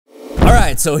All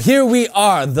right, so here we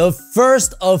are, the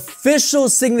first official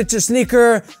signature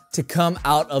sneaker to come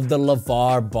out of the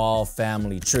LeVar Ball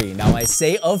family tree. Now I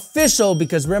say official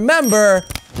because remember,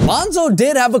 Lonzo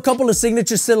did have a couple of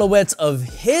signature silhouettes of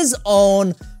his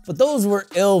own, but those were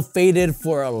ill-fated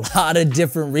for a lot of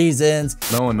different reasons.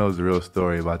 No one knows the real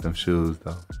story about them shoes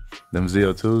though. Them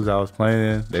Z02s I was playing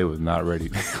in, they was not ready.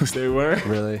 They weren't?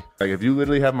 Really? Like if you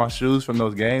literally have my shoes from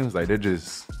those games, like they're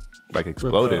just like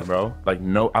exploded, bro. Like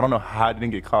no, I don't know how I didn't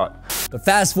get caught. But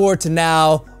fast forward to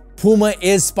now, PUMA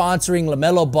is sponsoring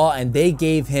LaMelo Ball and they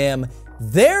gave him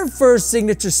their first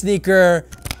signature sneaker,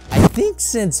 I think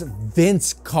since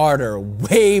Vince Carter,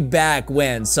 way back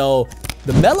when. So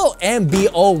the Melo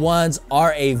MB.01's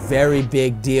are a very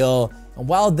big deal. And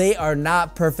while they are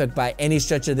not perfect by any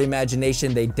stretch of the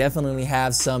imagination, they definitely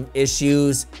have some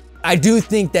issues. I do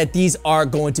think that these are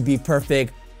going to be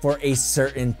perfect for a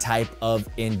certain type of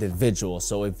individual.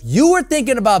 So if you were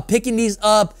thinking about picking these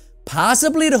up,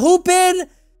 possibly to hoop in,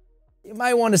 you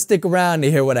might want to stick around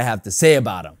to hear what I have to say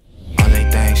about them. Only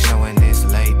thing showing this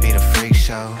late be the freak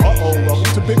show. Uh-oh,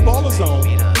 welcome to Big Baller Zone.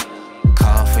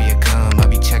 Call for your cum, I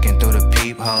be checking through the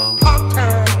peephole.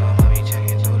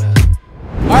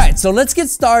 All right, so let's get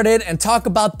started and talk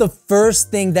about the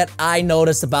first thing that I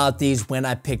noticed about these when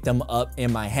I picked them up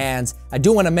in my hands. I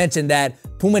do want to mention that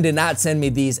PUMA did not send me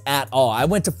these at all. I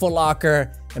went to Foot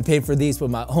Locker and paid for these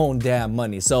with my own damn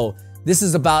money. So this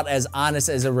is about as honest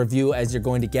as a review as you're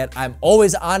going to get. I'm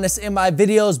always honest in my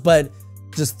videos, but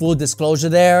just full disclosure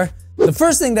there. The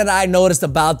first thing that I noticed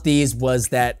about these was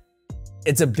that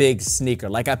it's a big sneaker.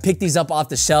 Like I picked these up off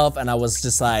the shelf and I was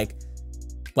just like,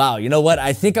 wow, you know what?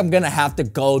 I think I'm gonna have to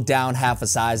go down half a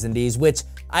size in these, which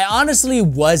I honestly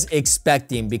was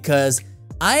expecting because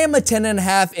I am a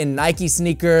 10.5 in Nike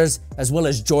sneakers as well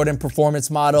as Jordan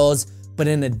performance models, but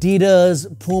in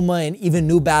Adidas, PUMA, and even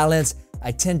New Balance,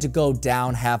 I tend to go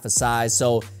down half a size.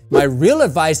 So my real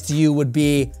advice to you would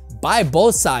be buy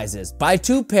both sizes, buy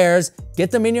 2 pairs, get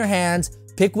them in your hands,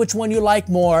 pick which one you like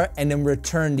more, and then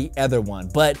return the other one.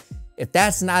 But if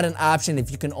that's not an option, if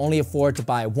you can only afford to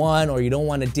buy one or you don't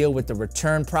want to deal with the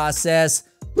return process,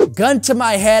 gun to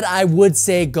my head, I would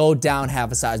say go down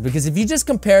half a size. Because if you just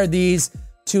compare these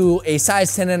to a size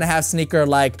 10.5 sneaker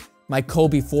like my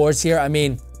Kobe 4s here, I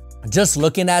mean, just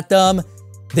looking at them,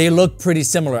 they look pretty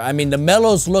similar. I mean, the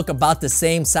Melos look about the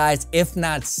same size, if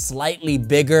not slightly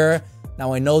bigger.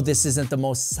 Now, I know this isn't the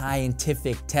most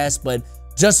scientific test, but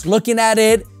just looking at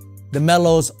it, the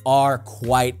Melos are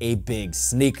quite a big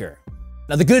sneaker.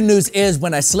 Now, the good news is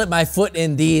when I slipped my foot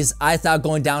in these, I thought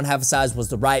going down half a size was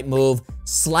the right move.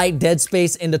 Slight dead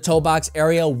space in the toe box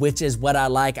area, which is what I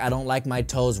like. I don't like my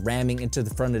toes ramming into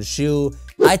the front of the shoe.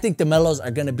 I think the Melos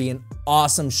are gonna be an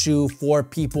awesome shoe for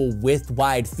people with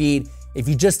wide feet. If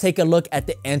you just take a look at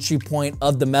the entry point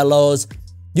of the Melos,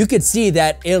 you could see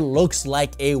that it looks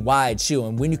like a wide shoe.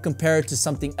 And when you compare it to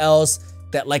something else,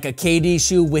 that like a KD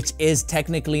shoe, which is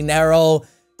technically narrow,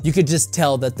 you could just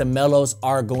tell that the Melos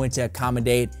are going to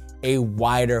accommodate a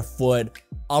wider foot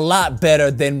a lot better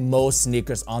than most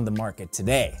sneakers on the market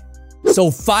today.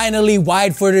 So finally,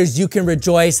 wide footers, you can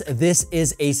rejoice. This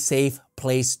is a safe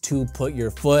place to put your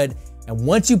foot. And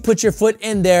once you put your foot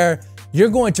in there, you're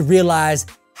going to realize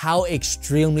how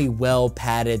extremely well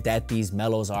padded that these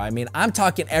Melos are. I mean, I'm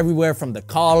talking everywhere from the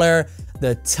collar,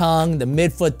 the tongue, the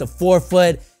midfoot, the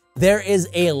forefoot. There is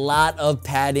a lot of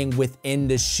padding within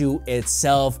the shoe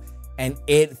itself, and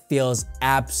it feels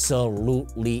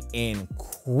absolutely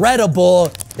incredible.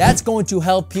 That's going to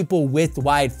help people with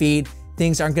wide feet.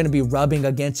 Things aren't going to be rubbing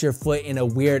against your foot in a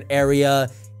weird area.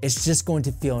 It's just going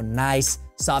to feel nice,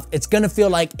 soft. It's going to feel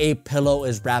like a pillow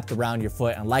is wrapped around your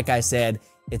foot, and like I said,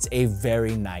 it's a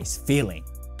very nice feeling.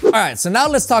 All right, so now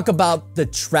let's talk about the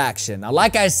traction. Now,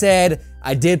 like I said,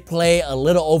 I did play a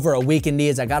little over a week in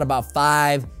these. I got about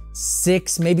 5,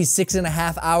 6, maybe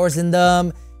 6.5 hours in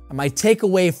them. And my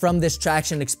takeaway from this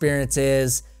traction experience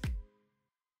is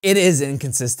it is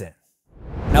inconsistent.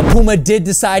 Now, PUMA did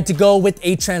decide to go with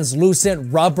a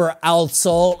translucent rubber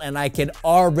outsole, and I can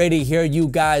already hear you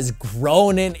guys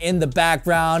groaning in the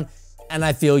background. And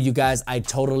I feel you guys, I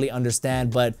totally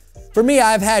understand. But for me,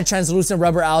 I've had translucent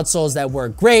rubber outsoles that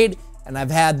work great, and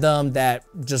I've had them that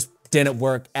just didn't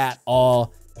work at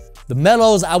all. The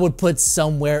Melos I would put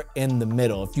somewhere in the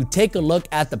middle. If you take a look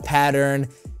at the pattern,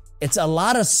 it's a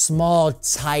lot of small,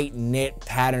 tight-knit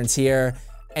patterns here.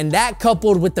 And that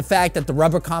coupled with the fact that the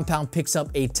rubber compound picks up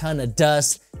a ton of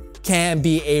dust can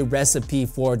be a recipe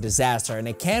for disaster. And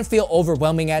it can feel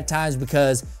overwhelming at times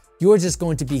because you're just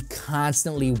going to be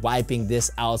constantly wiping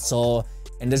this outsole.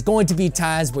 And there's going to be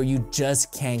times where you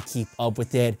just can't keep up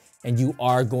with it and you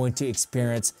are going to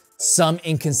experience some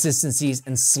inconsistencies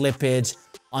and slippage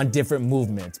on different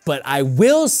movements. But I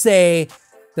will say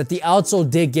that the outsole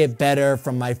did get better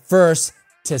from my first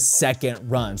to second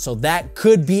run. So that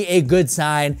could be a good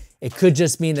sign. It could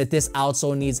just mean that this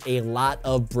outsole needs a lot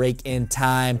of break-in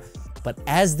time. But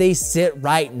as they sit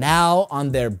right now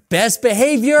on their best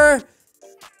behavior,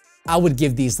 I would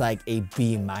give these like a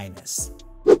B-.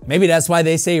 Maybe that's why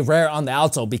they say rare on the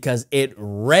outsole, because it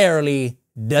rarely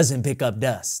doesn't pick up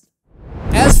dust.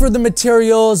 As for the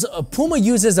materials, PUMA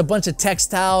uses a bunch of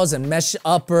textiles and mesh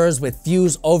uppers with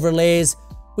fuse overlays,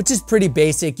 which is pretty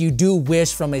basic. You do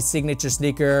wish from a signature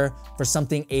sneaker for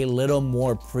something a little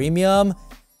more premium.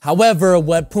 However,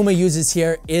 what PUMA uses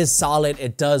here is solid.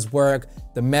 It does work.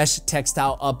 The mesh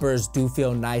textile uppers do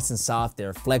feel nice and soft.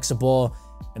 They're flexible.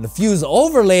 And the fuse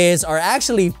overlays are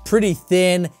actually pretty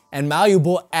thin and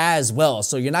malleable as well.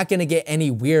 So you're not gonna get any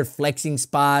weird flexing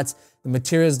spots. The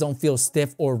materials don't feel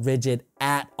stiff or rigid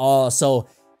at all. So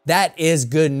that is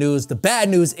good news. The bad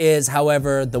news is,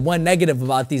 however, the one negative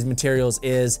about these materials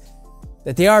is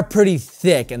that they are pretty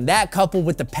thick, and that coupled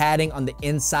with the padding on the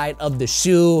inside of the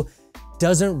shoe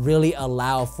doesn't really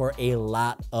allow for a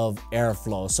lot of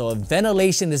airflow. So if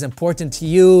ventilation is important to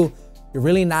you, you're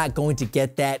really not going to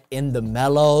get that in the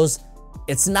Melos.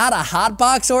 It's not a hot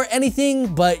box or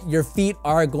anything, but your feet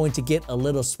are going to get a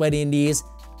little sweaty in these,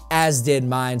 as did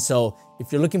mine. So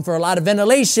if you're looking for a lot of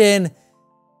ventilation,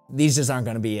 these just aren't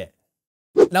gonna be it.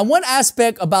 Now, one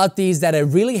aspect about these that I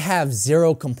really have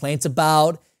zero complaints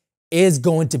about is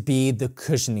going to be the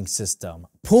cushioning system.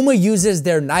 PUMA uses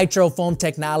their nitro foam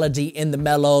technology in the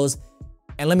Melos,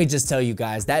 and let me just tell you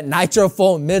guys, that nitro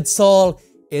foam midsole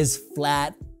is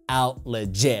flat out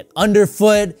legit.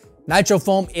 Underfoot, nitro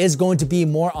foam is going to be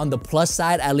more on the plus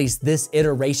side, at least this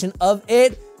iteration of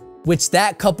it, which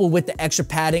that coupled with the extra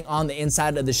padding on the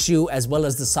inside of the shoe as well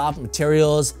as the soft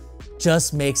materials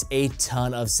just makes a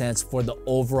ton of sense for the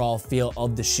overall feel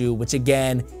of the shoe, which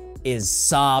again is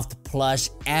soft, plush,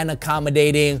 and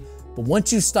accommodating. But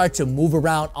once you start to move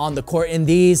around on the court in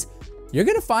these, you're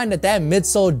gonna find that that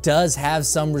midsole does have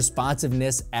some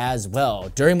responsiveness as well.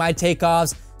 During my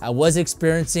takeoffs, I was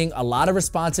experiencing a lot of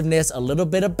responsiveness, a little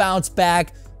bit of bounce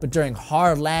back, but during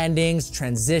hard landings,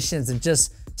 transitions, and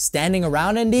just standing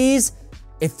around in these,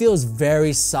 it feels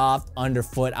very soft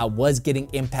underfoot. I was getting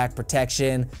impact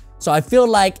protection. So I feel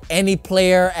like any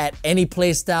player at any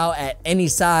play style, at any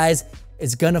size,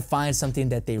 is gonna find something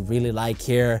that they really like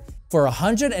here. For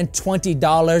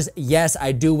 $120, yes,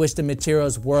 I do wish the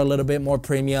materials were a little bit more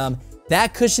premium.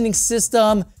 That cushioning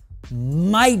system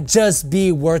might just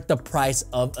be worth the price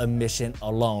of admission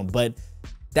alone, but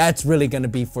that's really gonna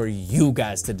be for you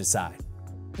guys to decide.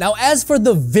 Now, as for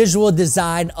the visual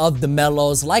design of the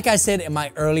Melos, like I said in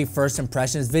my early first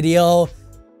impressions video,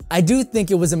 I do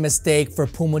think it was a mistake for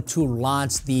PUMA to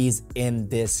launch these in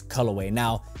this colorway.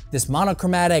 Now, this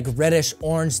monochromatic reddish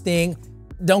orange thing,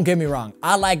 don't get me wrong,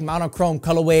 I like monochrome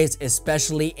colorways,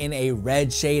 especially in a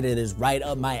red shade. It is right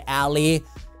up my alley.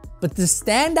 But the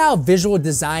standout visual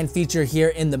design feature here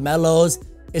in the Melos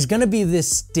is gonna be this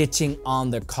stitching on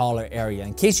the collar area.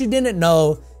 In case you didn't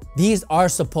know, these are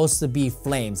supposed to be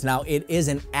flames. Now, it is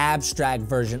an abstract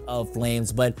version of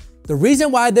flames, but the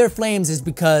reason why they're flames is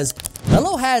because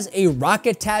Melo has a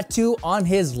rocket tattoo on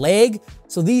his leg.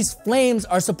 So these flames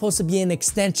are supposed to be an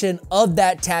extension of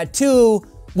that tattoo,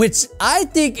 which I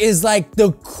think is like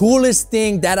the coolest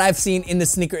thing that I've seen in the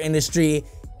sneaker industry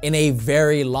in a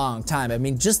very long time. I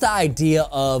mean, just the idea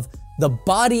of the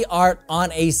body art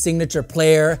on a signature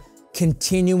player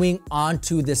continuing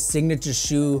onto the signature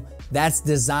shoe that's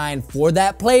designed for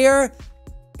that player,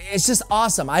 it's just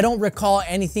awesome. I don't recall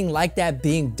anything like that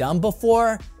being done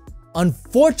before.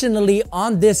 Unfortunately,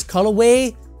 on this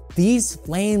colorway, these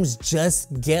flames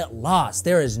just get lost.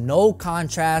 There is no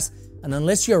contrast, and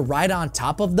unless you're right on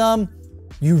top of them,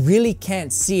 you really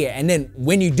can't see it. And then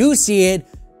when you do see it,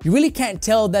 you really can't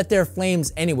tell that they're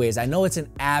flames anyways. I know it's an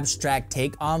abstract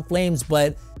take on flames,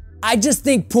 but I just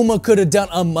think PUMA could have done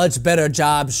a much better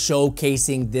job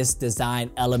showcasing this design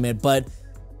element. But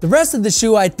the rest of the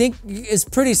shoe, I think, is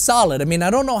pretty solid. I mean, I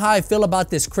don't know how I feel about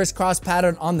this crisscross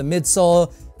pattern on the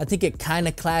midsole. I think it kind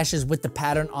of clashes with the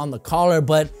pattern on the collar,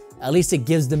 but at least it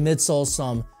gives the midsole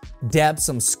some depth,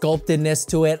 some sculptedness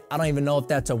to it. I don't even know if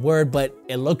that's a word, but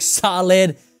it looks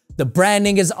solid. The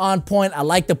branding is on point. I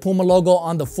like the PUMA logo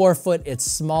on the forefoot. It's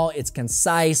small, it's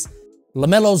concise.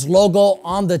 LaMelo's logo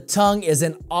on the tongue is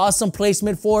an awesome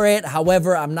placement for it.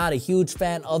 However, I'm not a huge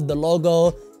fan of the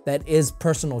logo. That is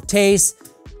personal taste.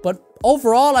 But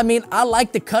overall, I mean, I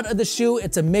like the cut of the shoe.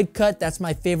 It's a mid cut. That's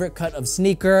my favorite cut of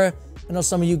sneaker. I know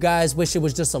some of you guys wish it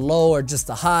was just a low or just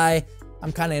a high.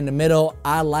 I'm kind of in the middle.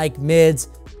 I like mids.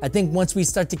 I think once we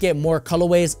start to get more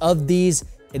colorways of these,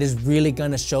 it is really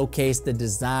gonna showcase the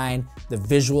design, the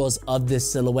visuals of this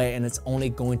silhouette, and it's only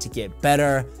going to get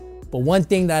better. But one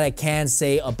thing that I can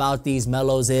say about these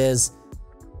Melos is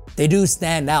they do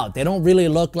stand out. They don't really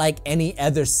look like any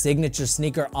other signature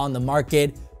sneaker on the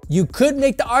market. You could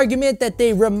make the argument that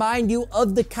they remind you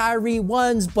of the Kyrie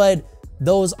ones, but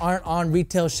those aren't on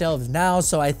retail shelves now.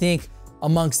 So I think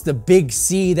amongst the big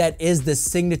C that is the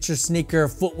signature sneaker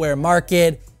footwear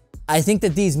market, I think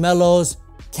that these Melos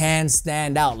can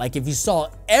stand out. Like if you saw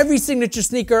every signature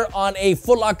sneaker on a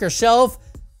Foot Locker shelf,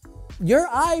 your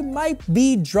eye might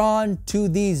be drawn to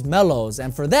these Melos.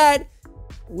 And for that,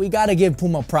 we gotta give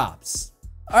Puma props.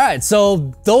 All right,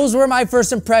 so those were my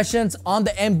first impressions on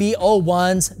the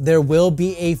MB.01's. There will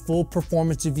be a full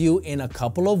performance review in a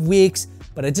couple of weeks,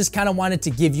 but I just kind of wanted to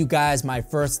give you guys my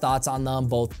first thoughts on them,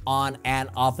 both on and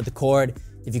off of the court.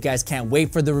 If you guys can't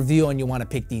wait for the review and you wanna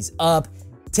pick these up,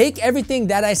 take everything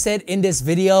that I said in this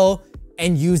video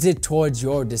and use it towards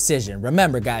your decision.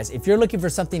 Remember guys, if you're looking for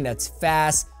something that's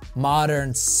fast,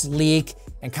 modern, sleek,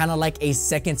 and kind of like a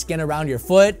second skin around your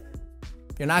foot,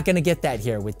 you're not gonna get that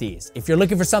here with these. If you're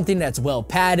looking for something that's well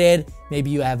padded,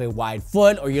 maybe you have a wide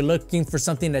foot, or you're looking for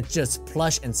something that's just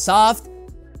plush and soft,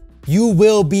 you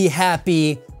will be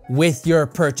happy with your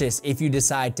purchase if you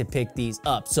decide to pick these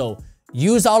up. So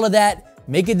use all of that,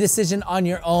 make a decision on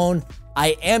your own.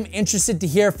 I am interested to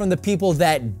hear from the people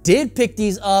that did pick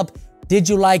these up. Did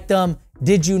you like them?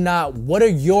 Did you not? What are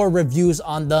your reviews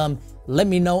on them? Let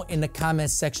me know in the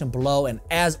comments section below. And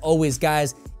as always,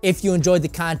 guys, if you enjoyed the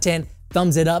content,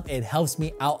 thumbs it up. It helps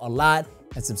me out a lot.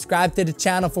 And subscribe to the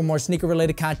channel for more sneaker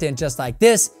related content just like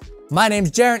this. My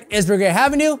name's Jaron. It's been great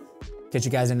having you. Catch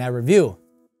you guys in that review.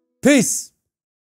 Peace.